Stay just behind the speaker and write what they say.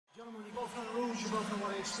both know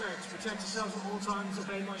what to expect. Protect yourselves at all times,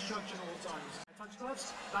 obey my instruction at all times. Touch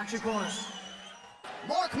gloves, back to your corners.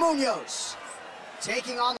 Mark Munoz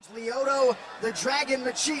taking on Lyoto, the Dragon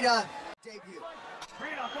Machida debut.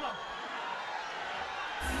 Bring it on, come on.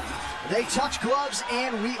 They touch gloves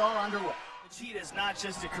and we are underway. Machida is not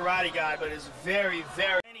just a karate guy, but is very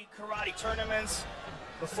many karate tournaments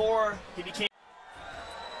before he became.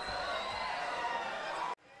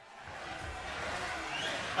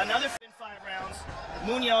 Another in 5 rounds.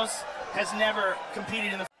 Munoz has never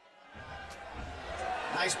competed in the.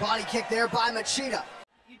 Nice body kick there by Machida.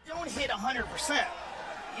 You don't hit 100%.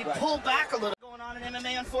 You pull back a little. Going on in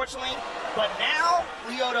MMA, unfortunately. But now,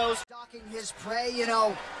 Lyoto's stalking his prey, you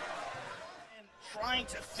know. And trying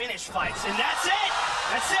to finish fights. And that's it!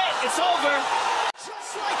 That's it! It's over!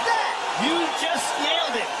 Just like that! You just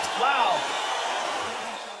nailed it! Wow!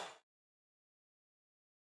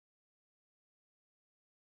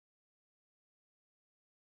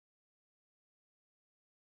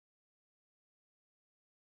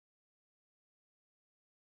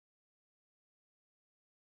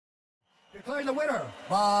 Declaring the winner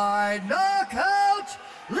by knockout,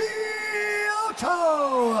 Lyoto,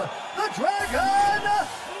 the Dragon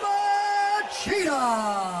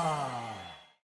Machida.